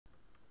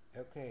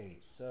Okay,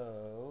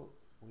 so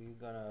we're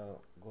gonna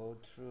go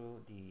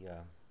through the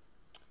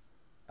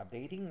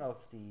updating of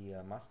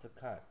the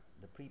MasterCard,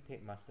 the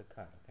prepaid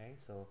MasterCard. Okay,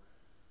 so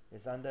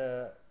it's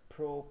under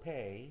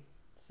Propay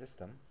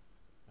system,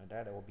 and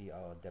that will be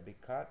our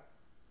debit card.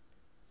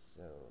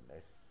 So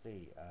let's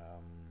see.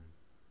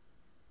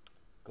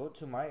 Go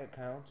to my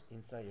account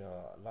inside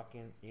your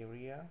login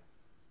area,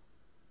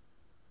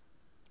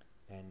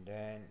 and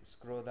then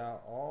scroll down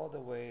all the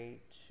way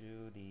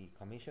to the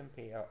commission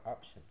payout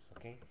options.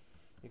 Okay,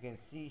 you can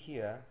see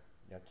here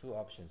there are two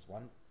options.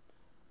 One,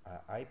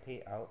 I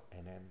pay out,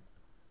 and then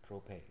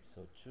Propay.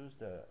 So choose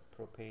the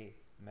Propay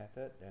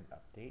method, then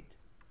update.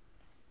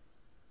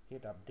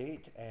 Hit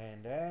update,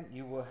 and then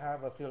you will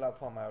have a fill up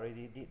form. I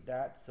already did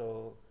that.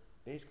 So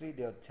basically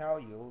they'll tell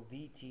you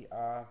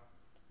VTR,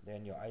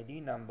 then your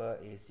ID number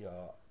is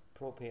your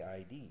Propay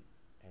ID,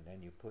 and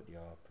then you put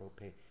your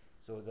Propay.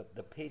 So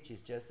the page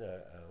is just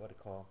a what they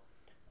call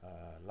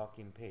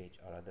login page,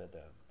 or rather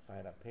the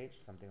sign up page,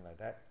 something like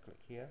that. Click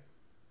here,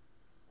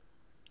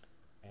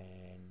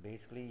 and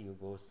basically you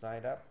go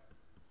sign up,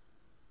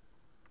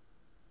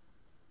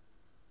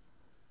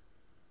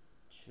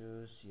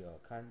 choose your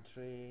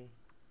country,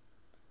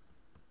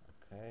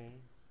 okay,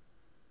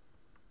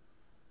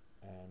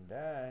 and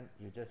then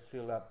you just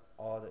fill up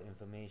all the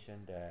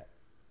information that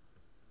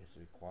is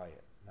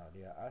required. Now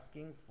they are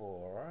asking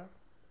for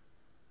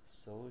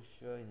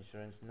social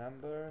insurance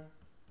number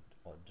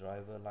or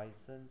driver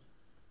license.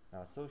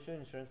 Now social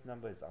insurance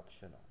number is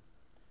optional,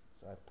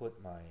 so I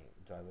put my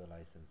driver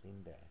license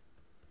in there.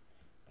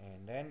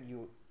 And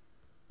then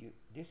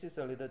this is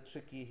a little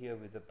tricky here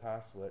with the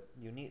password.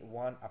 You need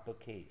one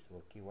uppercase,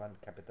 okay, one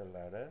capital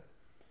letter,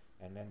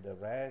 and then the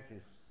rest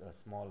is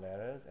small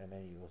letters, and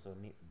then you also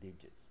need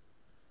digits.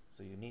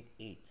 So you need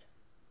 8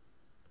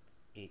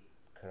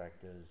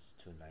 characters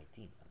to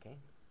 19. Okay,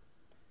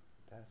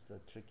 that's the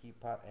tricky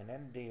part. And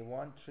then they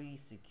want 3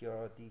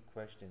 security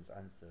questions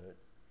answered.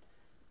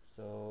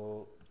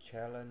 So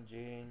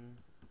challenge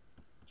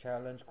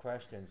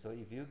question. So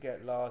if you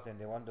get lost and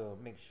they want to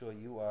make sure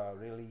you are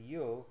really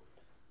you,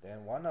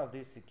 then one of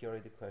these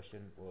security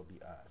questions will be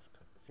asked.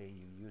 Say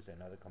you use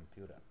another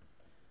computer.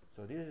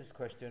 So this is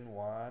question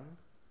 1,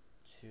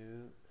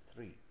 2,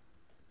 3.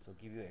 So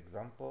give you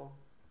example.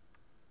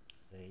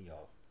 Say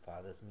your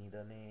father's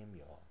middle name,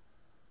 your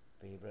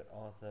favorite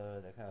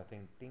author, that kind of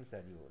thing, things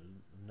that you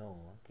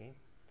know. Okay,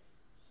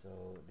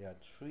 so there are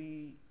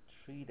three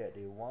that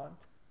they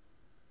want.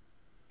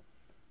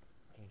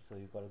 Okay, so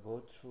you got to go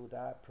through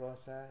that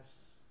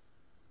process,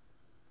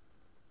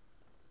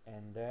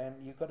 and then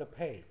you got to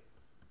pay.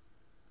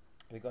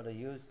 You got to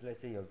use, let's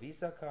say, your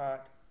Visa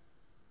card,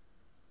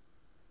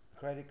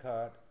 credit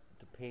card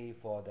to pay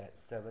for that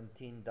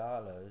 $17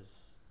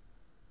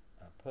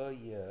 per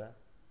year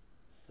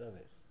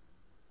service.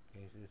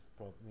 Okay, this is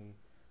probably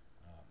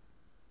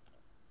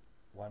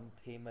one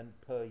payment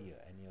per year,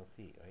 annual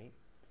fee, right?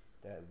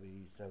 That will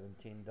be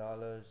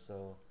 $17.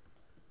 So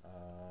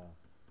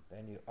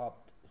then you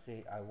opt,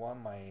 say I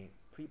want my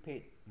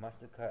prepaid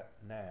MasterCard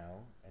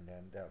now, and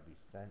then that will be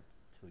sent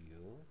to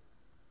you.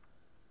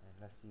 And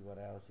let's see what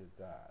else you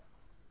got.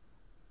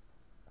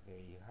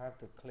 Okay, you have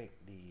to click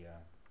the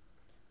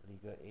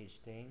legal age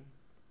thing,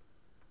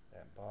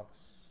 that box,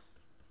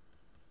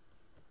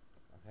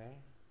 okay,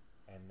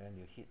 and then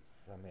you hit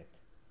submit.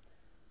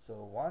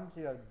 So once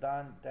you have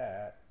done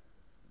that,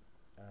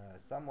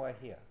 somewhere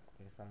here,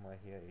 okay, somewhere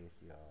here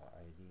is your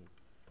ID,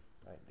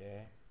 right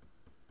there.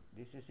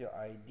 This is your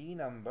ID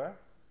number,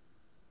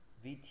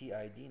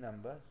 VTID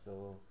number.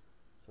 So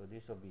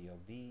this will be your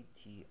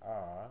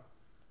VTR,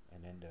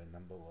 and then the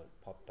number will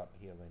pop up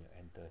here when you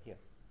enter here.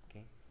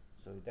 Okay,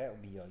 so that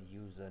will be your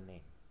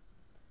username.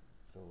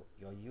 So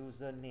your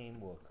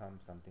username will come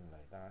something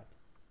like that.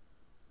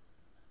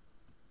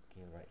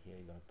 Okay, right here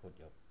you're gonna put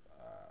your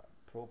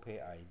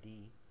Propay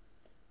ID,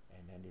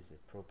 and then this is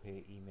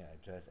Propay email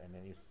address, and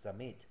then you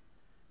submit.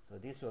 So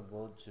this will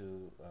go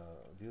to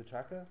view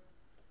tracker,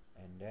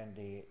 and then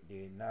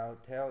they now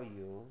tell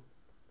you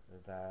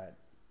that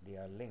they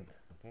are linked.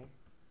 Okay,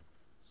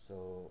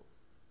 so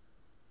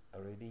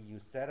already you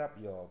set up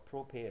your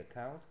Propay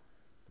account.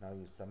 Now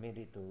you submit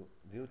it to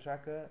view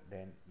tracker,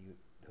 then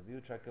the view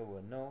tracker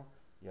will know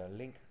you're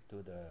linked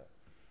to the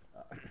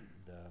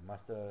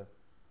the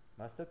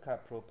MasterCard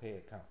Propay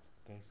account.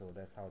 Okay, so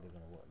that's how they're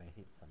gonna work. Then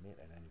hit submit,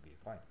 and then you'll be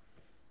fine.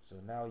 So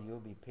now you'll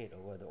be paid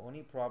over. The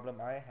only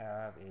problem I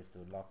have is to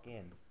log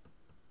in.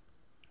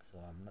 So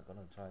I'm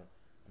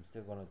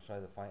still gonna try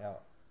to find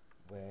out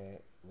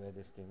where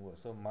this thing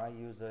works. So my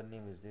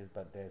username is this,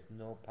 but there's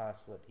no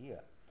password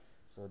here.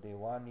 So they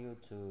want you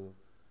to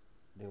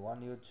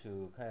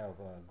kind of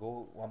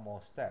go one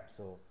more step.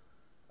 So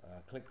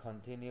click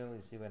continue.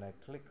 You see, when I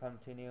click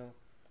continue,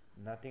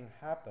 nothing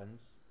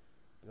happens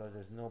because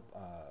there's no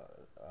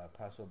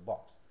password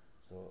box.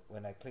 So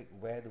when I click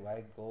where do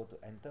I go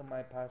to enter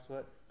my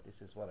password,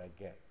 this is what I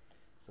get.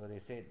 So they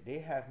said they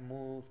have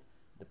moved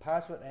the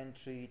password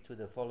entry to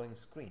the following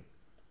screen,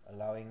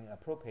 allowing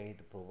Propay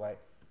to provide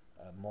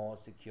a more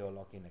secure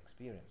login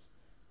experience.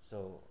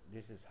 So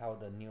this is how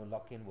the new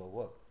login will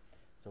work.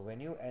 So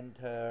when you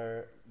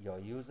enter your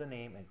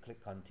username and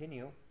click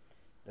continue,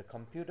 the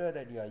computer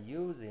that you are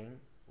using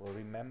will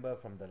remember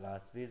from the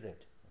last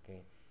visit.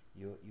 Okay,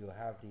 you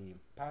have the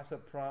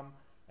password prompt,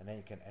 and then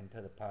you can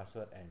enter the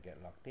password and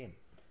get logged in.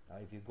 Now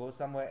if you go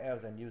somewhere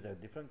else and use a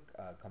different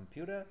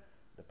computer,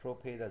 the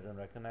Propay doesn't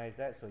recognize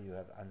that, so you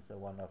have to answer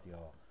one of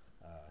your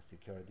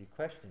security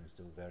questions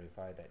to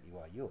verify that you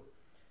are you.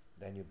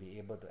 Then you'll be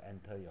able to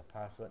enter your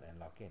password and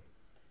log in.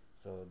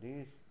 So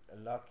this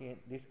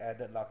this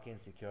added login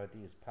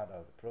security is part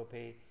of the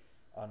Propay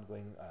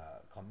ongoing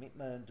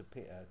commitment to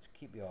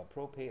keep your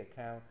Propay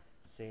account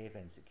safe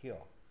and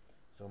secure.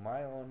 So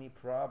my only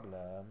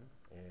problem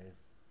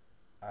is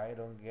I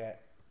don't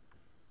get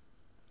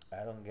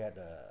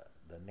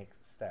the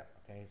next step.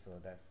 Okay, so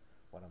that's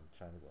what I'm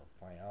trying to go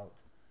find out,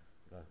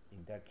 because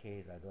in that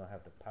case I don't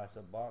have the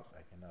password box,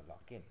 I cannot log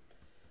in.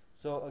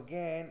 So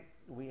again,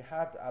 we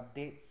have to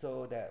update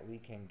so that we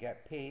can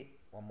get paid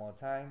one more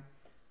time.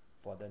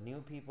 For the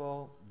new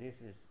people,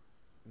 this is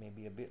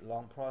maybe a bit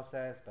long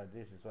process, but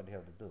this is what you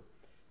have to do.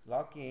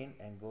 Log in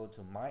and go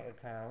to my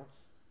account,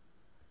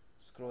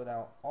 scroll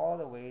down all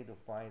the way to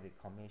find the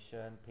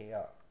commission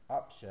payout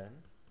option.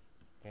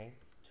 Okay,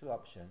 two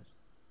options,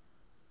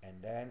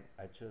 and then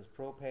I choose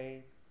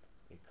Propay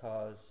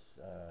because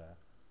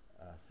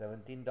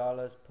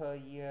 $17 per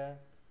year,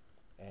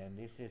 and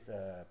this is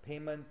a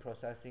payment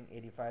processing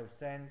 85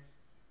 cents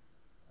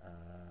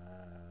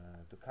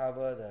to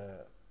cover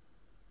the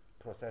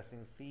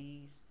processing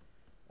fees.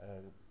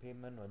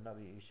 Payment will not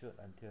be issued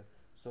until,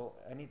 so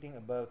anything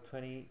above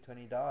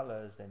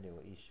 $20, then they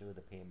will issue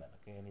the payment.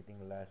 Okay,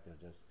 anything less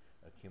they'll just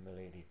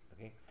accumulate it.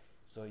 Okay,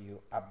 so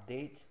you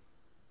update,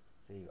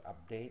 say you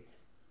update,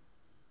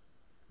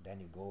 then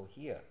you go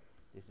here,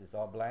 this is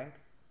all blank.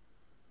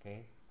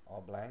 Okay,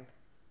 all blank,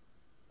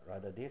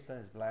 rather this one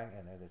is blank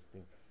and this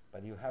thing,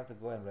 but you have to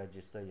go and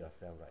register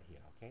yourself right here.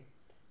 Okay,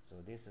 so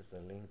this is a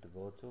link to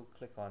go to,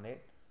 click on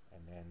it,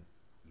 and then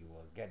you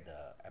will get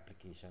the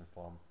application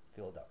form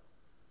filled up.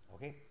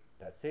 Okay,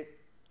 that's it.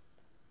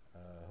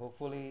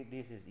 Hopefully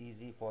this is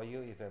easy for you.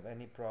 If you have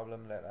any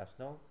problem, let us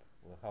know,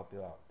 we'll help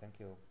you out. Thank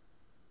you.